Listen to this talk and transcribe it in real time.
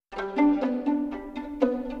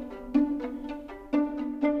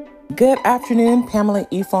Good afternoon, Pamela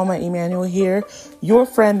Ifoma Emmanuel here, your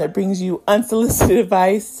friend that brings you unsolicited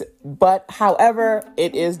advice, but however,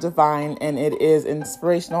 it is divine and it is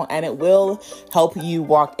inspirational and it will help you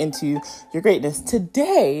walk into your greatness.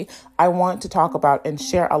 Today, I want to talk about and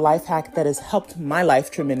share a life hack that has helped my life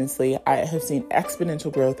tremendously. I have seen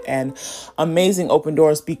exponential growth and amazing open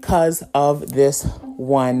doors because of this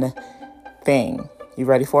one thing. You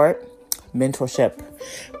ready for it? Mentorship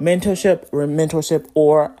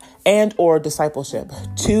or discipleship.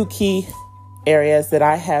 Two key areas that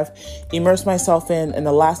I have immersed myself in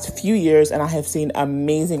the last few years, and I have seen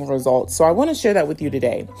amazing results. So I want to share that with you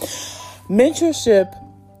today. Mentorship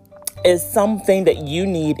is something that you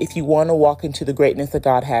need if you want to walk into the greatness that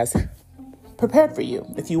God has prepared for you.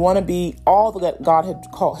 If you want to be all that God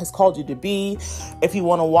has called you to be, if you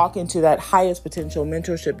want to walk into that highest potential,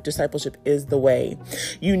 mentorship, discipleship is the way.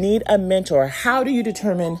 You need a mentor. How do you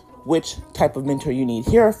determine which type of mentor you need?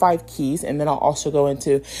 Here are 5 keys, and then I'll also go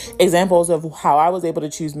into examples of how I was able to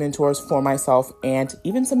choose mentors for myself and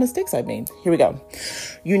even some mistakes I've made. Here we go.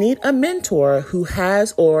 You need a mentor who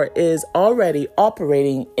has or is already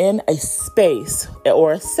operating in a space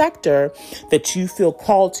or a sector that you feel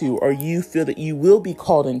called to, or you feel that you will be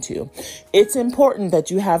called into. It's important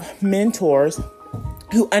that you have mentors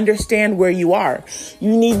who understand where you are.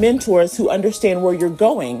 You need mentors who understand where you're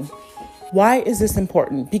going. Why is this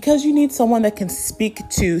important? Because you need someone that can speak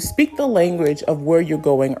the language of where you're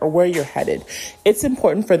going or where you're headed. It's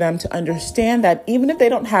important for them to understand that even if they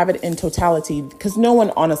don't have it in totality, because no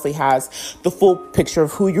one honestly has the full picture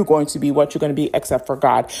of who you're going to be, what you're going to be, except for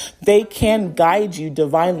God. They can guide you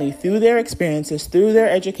divinely through their experiences, through their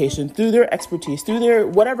education, through their expertise, through their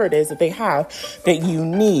whatever it is that they have that you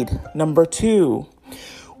need. Number 2.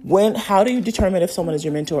 How do you determine if someone is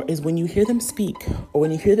your mentor is when you hear them speak, or when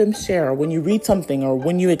you hear them share, or when you read something, or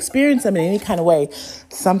when you experience them in any kind of way,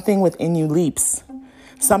 something within you leaps,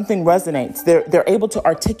 something resonates. They're able to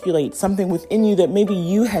articulate something within you that maybe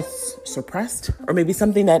you had suppressed, or maybe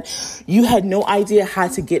something that you had no idea how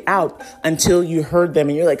to get out until you heard them.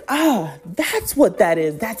 And you're like, that's what that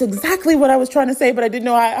is. That's exactly what I was trying to say, but I didn't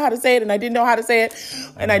know how to say it. And I didn't know how to say it.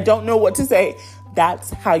 And I don't know what to say. That's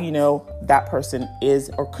how you know that person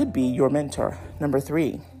is or could be your mentor. Number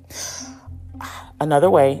 3, another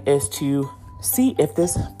way is to see if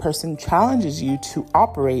this person challenges you to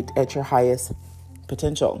operate at your highest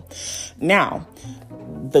potential. Now,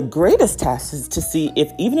 the greatest test is to see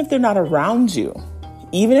if, even if they're not around you,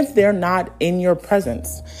 even if they're not in your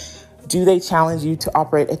presence, do they challenge you to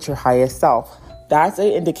operate at your highest self? That's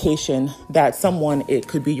an indication that it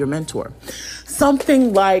could be your mentor.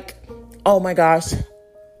 Something like, oh my gosh,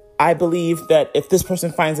 I believe that if this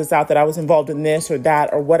person finds this out that I was involved in this or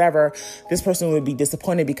that or whatever, this person would be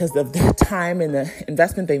disappointed because of the time and the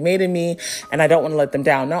investment they made in me, and I don't want to let them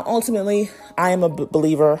down. Now, ultimately, I am a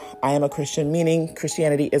believer. I am a Christian, meaning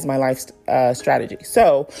Christianity is my life strategy.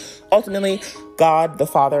 So ultimately, God, the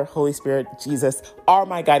Father, Holy Spirit, Jesus are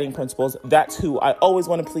my guiding principles. That's who I always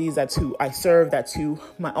want to please. That's who I serve. That's who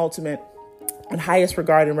my ultimate and highest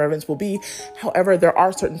regard and reverence will be. However, there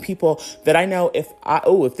are certain people that I know if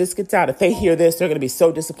this gets out, if they hear this, they're going to be so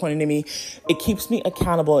disappointed in me. It keeps me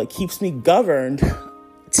accountable. It keeps me governed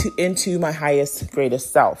into my highest,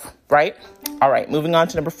 greatest self, right? All right, moving on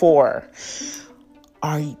to number 4.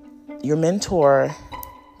 Are your mentors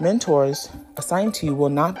assigned to you will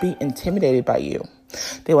not be intimidated by you.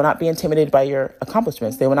 They will not be intimidated by your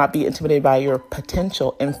accomplishments. They will not be intimidated by your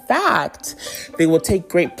potential. In fact, they will take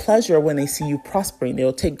great pleasure when they see you prospering. They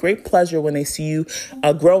will take great pleasure when they see you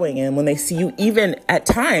growing, and when they see you, even at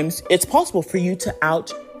times, it's possible for you to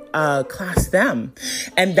outclass them.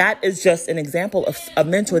 And that is just an example of a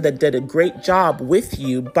mentor that did a great job with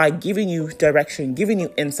you by giving you direction, giving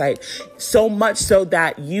you insight, so much so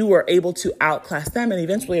that you were able to outclass them. And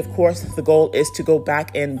eventually, of course, the goal is to go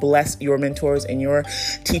back and bless your mentors and your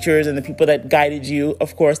teachers and the people that guided you.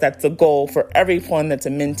 Of course, that's the goal for everyone that's a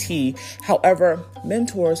mentee. However,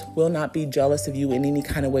 mentors will not be jealous of you in any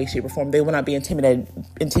kind of way, shape, or form. They will not be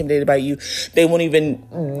intimidated by you.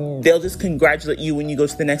 They'll just congratulate you when you go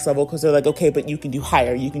to the next level, because they're like, okay, but you can do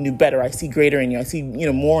higher, you can do better. I see greater in you. I see,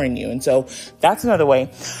 more in you. And so that's another way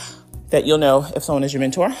that you'll know if someone is your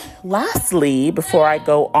mentor. Lastly, before I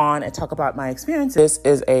go on and talk about my experiences,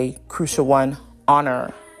 is a crucial one: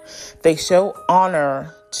 honor. They show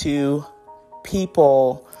honor to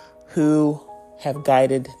people who have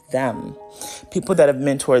guided them, people that have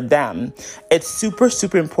mentored them. It's super,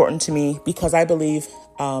 super important to me because I believe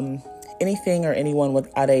anything or anyone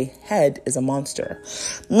without a head is a monster.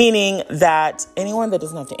 Meaning that anyone that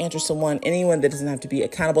doesn't have to answer someone, anyone that doesn't have to be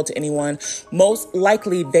accountable to anyone, most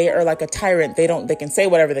likely they are like a tyrant. They can say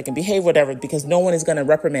whatever, they can behave whatever, because no one is going to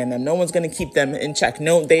reprimand them. No one's going to keep them in check.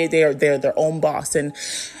 No, they're their own boss. And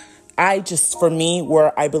for me,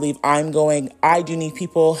 where I believe I'm going, I do need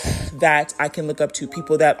people that I can look up to,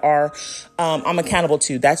 people that are, I'm accountable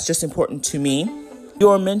to. That's just important to me.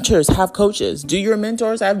 Your mentors have coaches. Do your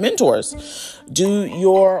mentors have mentors?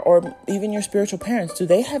 Or even your spiritual parents, do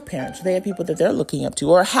they have parents? Do they have people that they're looking up to?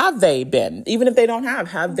 Or have they been? Even if they don't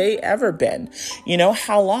have they ever been?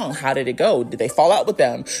 How long? How did it go? Did they fall out with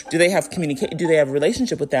them? Do they have do they have a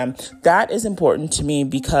relationship with them? That is important to me,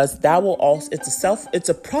 because that will also, it's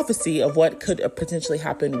a prophecy of what could potentially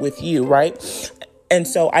happen with you, right? And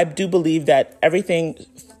so I do believe that everything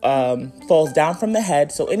falls down from the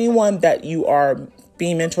head. So anyone that you are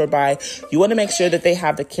being mentored by, you want to make sure that they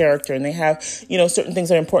have the character and they have, certain things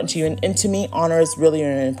that are important to you. And to me, honor is really,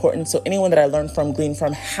 really important. So anyone that I glean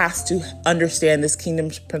from has to understand this kingdom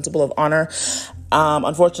principle of honor.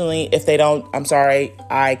 Unfortunately, if they don't, I'm sorry,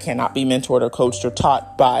 I cannot be mentored or coached or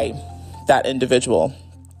taught by that individual.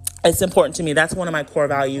 It's important to me. That's one of my core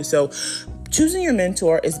values. So choosing your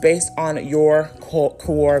mentor is based on your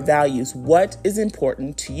core values. What is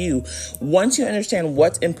important to you? Once you understand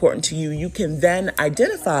what's important to you, you can then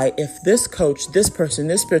identify if this coach, this person,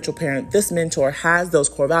 this spiritual parent, this mentor has those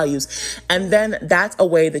core values. And then that's a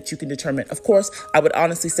way that you can determine. Of course, I would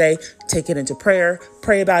honestly say, take it into prayer,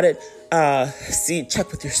 pray about it.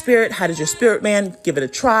 Check with your spirit. How does your spirit man? Give it a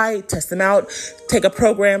try, test them out, take a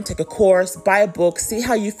program, take a course, buy a book, see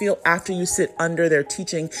how you feel after you sit under their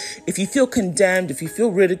teaching. If you feel condemned, if you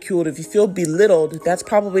feel ridiculed, if you feel belittled, that's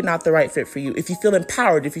probably not the right fit for you. If you feel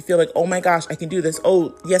empowered, if you feel like, oh my gosh, I can do this.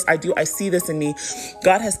 Oh yes, I do. I see this in me.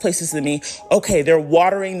 God has placed this in me. Okay, they're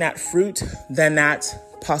watering that fruit. Then that's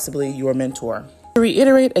possibly your mentor. To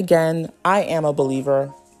reiterate again, I am a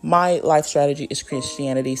believer. My life strategy is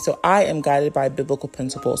Christianity, so I am guided by biblical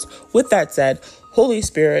principles. With that said, Holy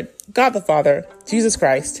Spirit, God the Father, Jesus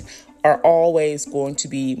Christ are always going to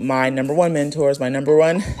be my number one mentors, my number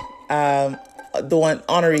one,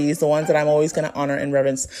 honorees, the ones that I'm always going to honor and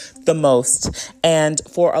reverence the most. And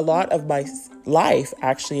for a lot of my life,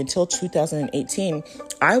 actually, until 2018,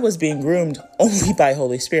 I was being groomed only by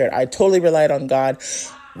Holy Spirit. I totally relied on God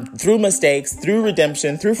through mistakes, through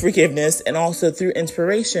redemption, through forgiveness, and also through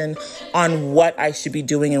inspiration on what I should be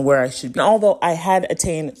doing and where I should be. And although I had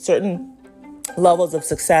attained certain levels of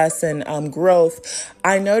success and growth,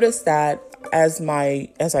 I noticed that as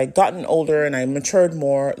I gotten older and I matured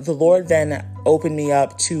more, the Lord then opened me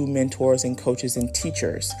up to mentors and coaches and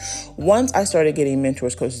teachers. Once I started getting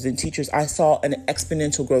mentors, coaches, and teachers, I saw an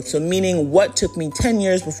exponential growth. So meaning what took me 10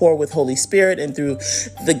 years before with Holy Spirit and through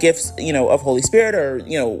the gifts, of Holy Spirit or,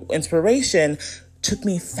 inspiration, took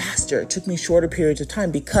me faster, took me shorter periods of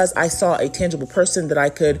time, because I saw a tangible person that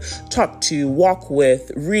I could talk to, walk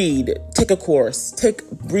with, read, take a course,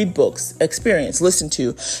 read books, experience, listen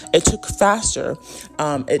to. It took faster.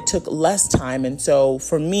 It took less time. And so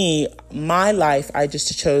for me, my life, I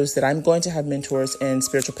just chose that I'm going to have mentors and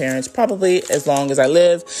spiritual parents probably as long as I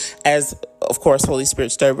live, as of course, Holy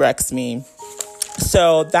Spirit directs me.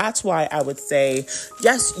 So that's why I would say,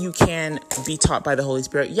 yes, you can be taught by the Holy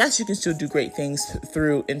Spirit. Yes, you can still do great things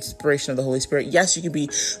through inspiration of the Holy Spirit. Yes, you can be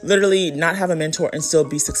literally not have a mentor and still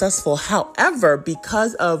be successful. However,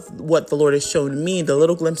 because of what the Lord has shown me, the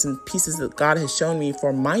little glimpses and pieces that God has shown me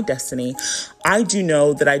for my destiny, I do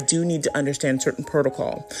know that I do need to understand certain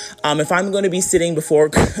protocol. If I'm going to be sitting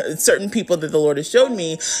before certain people that the Lord has showed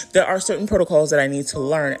me, there are certain protocols that I need to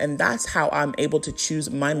learn. And that's how I'm able to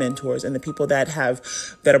choose my mentors and the people that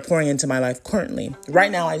are pouring into my life currently.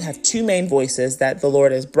 Right now, I have two main voices that the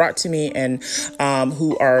Lord has brought to me and I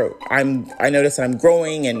notice that I'm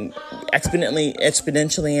growing and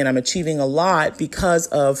exponentially, and I'm achieving a lot because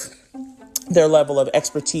of their level of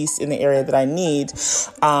expertise in the area that I need.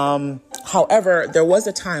 However, there was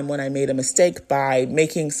a time when I made a mistake by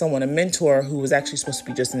making someone a mentor who was actually supposed to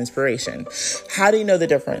be just an inspiration. How do you know the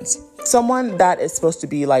difference? Someone that is supposed to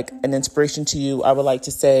be like an inspiration to you, I would like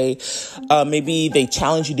to say, maybe they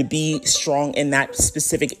challenge you to be strong in that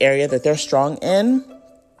specific area that they're strong in.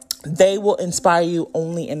 They will inspire you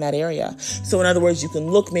only in that area. So in other words, you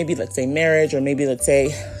can look, maybe let's say marriage, or maybe let's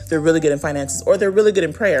say they're really good in finances, or they're really good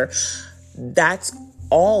in prayer. That's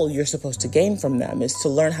all you're supposed to gain from them is to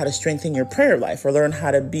learn how to strengthen your prayer life or learn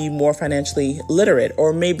how to be more financially literate.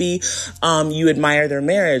 Or maybe you admire their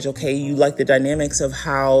marriage. Okay, you like the dynamics of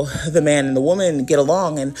how the man and the woman get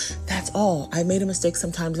along, and that's all. I made a mistake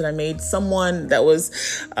sometimes, and I made someone that was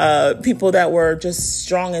people that were just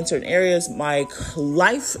strong in certain areas my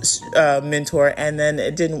life mentor, and then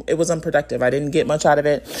it was unproductive. I didn't get much out of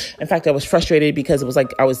it. In fact, I was frustrated because it was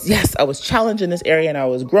like I was challenged in this area and I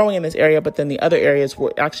was growing in this area, but then the other areas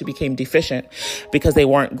actually became deficient because they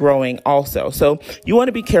weren't growing also. So you want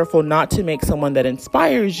to be careful not to make someone that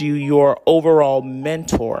inspires you your overall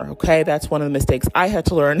mentor. Okay, that's one of the mistakes I had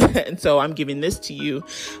to learn, and so I'm giving this to you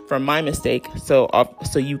from my mistake, so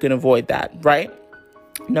you can avoid that, right?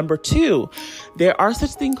 Number 2, there are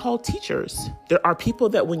such thing called teachers. There are people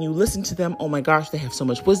that when you listen to them, oh my gosh, they have so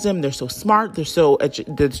much wisdom. They're so smart. They're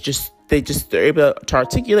able to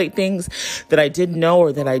articulate things that I didn't know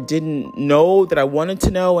or that I didn't know that I wanted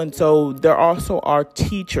to know. And so there also are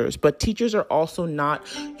teachers, but teachers are also not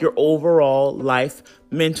your overall life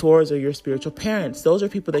mentors or your spiritual parents. Those are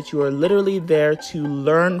people that you are literally there to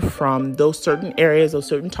learn from those certain areas, those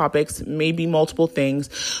certain topics, maybe multiple things,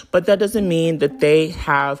 but that doesn't mean that they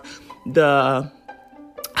have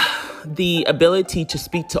the ability to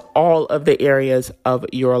speak to all of the areas of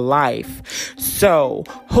your life. So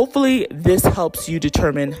hopefully this helps you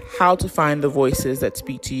determine how to find the voices that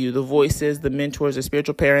speak to you, the voices, the mentors, the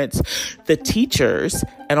spiritual parents, the teachers,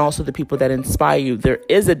 and also the people that inspire you. There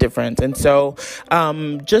is a difference. And so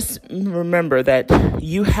just remember that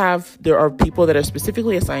there are people that are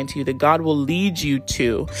specifically assigned to you that God will lead you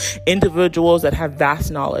to, individuals that have vast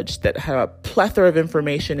knowledge, that have a plethora of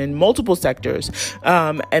information in multiple sectors,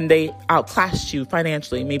 and they outclassed you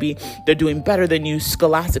financially. Maybe they're doing better than you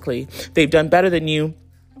scholastically. They've done better than you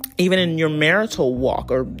even in your marital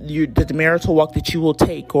walk, or the marital walk that you will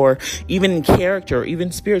take, or even in character, or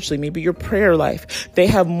even spiritually, maybe your prayer life. They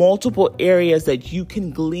have multiple areas that you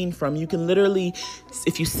can glean from. You can literally,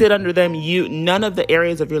 if you sit under them, none of the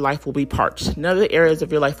areas of your life will be parched. None of the areas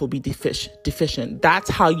of your life will be deficient. That's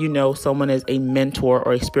how you know someone is a mentor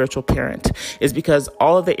or a spiritual parent, is because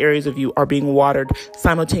all of the areas of you are being watered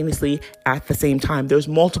simultaneously at the same time. There's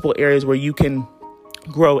multiple areas where you can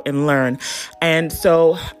grow and learn. And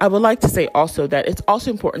so I would like to say also that it's also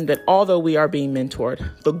important that although we are being mentored,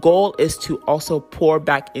 the goal is to also pour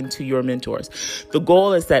back into your mentors. The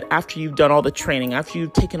goal is that after you've done all the training, after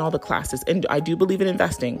you've taken all the classes, and I do believe in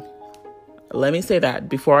investing. Let me say that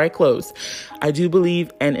before I close. I do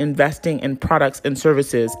believe in investing in products and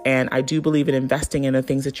services, and I do believe in investing in the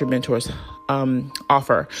things that your mentors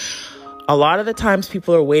offer. A lot of the times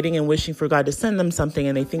people are waiting and wishing for God to send them something,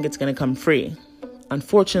 and they think it's going to come free.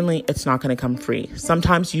 Unfortunately, it's not going to come free.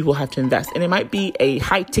 Sometimes you will have to invest, and it might be a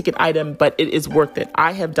high ticket item, but it is worth it.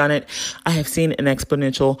 I have done it. I have seen an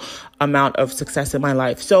exponential amount of success in my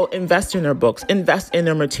life. So invest in their books, invest in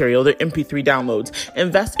their material, their MP3 downloads,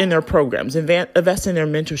 invest in their programs, invest in their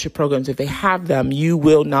mentorship programs. If they have them, you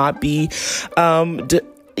will not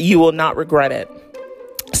regret it.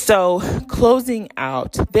 So closing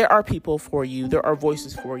out, there are people for you. There are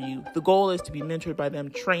voices for you. The goal is to be mentored by them,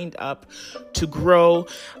 trained up to grow.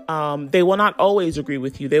 They will not always agree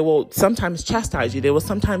with you. They will sometimes chastise you. They will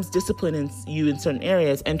sometimes discipline you in certain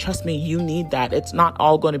areas. And trust me, you need that. It's not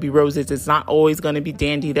all going to be roses. It's not always going to be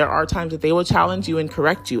dandy. There are times that they will challenge you and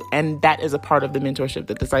correct you. And that is a part of the mentorship,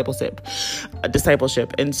 the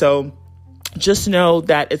discipleship. And so just know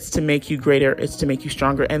that it's to make you greater. It's to make you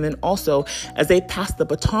stronger. And then also, as they pass the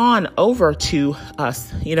baton over to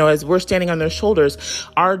us, as we're standing on their shoulders,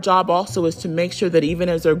 our job also is to make sure that even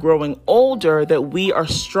as they're growing older, that we are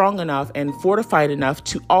strong enough and fortified enough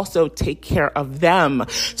to also take care of them,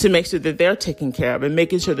 to make sure that they're taken care of and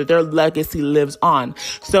making sure that their legacy lives on.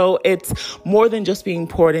 So it's more than just being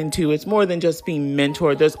poured into. It's more than just being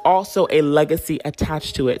mentored. There's also a legacy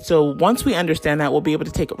attached to it. So once we understand that, we'll be able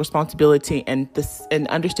to take responsibility and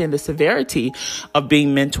understand the severity of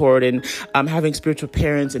being mentored and having spiritual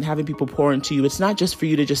parents and having people pour into you. It's not just for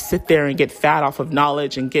you to just sit there and get fat off of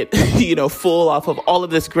knowledge and get, full off of all of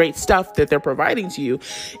this great stuff that they're providing to you.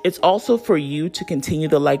 It's also for you to continue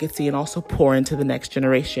the legacy and also pour into the next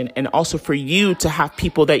generation, and also for you to have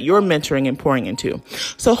people that you're mentoring and pouring into.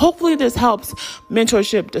 So hopefully this helps.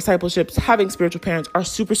 Mentorship, discipleships, having spiritual parents are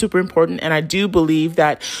super, super important. And I do believe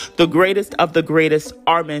that the greatest of the greatest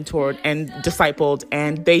are mentored and discipled,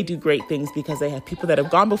 and they do great things because they have people that have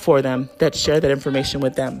gone before them that share that information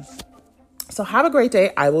with them. So have a great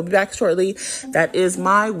day. I will be back shortly. That is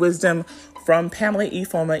my wisdom from Pamela E.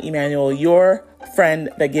 Foma Emanuel, your friend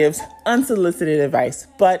that gives unsolicited advice,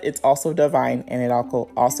 but it's also divine, and it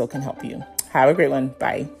also can help you. Have a great one.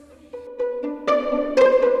 Bye.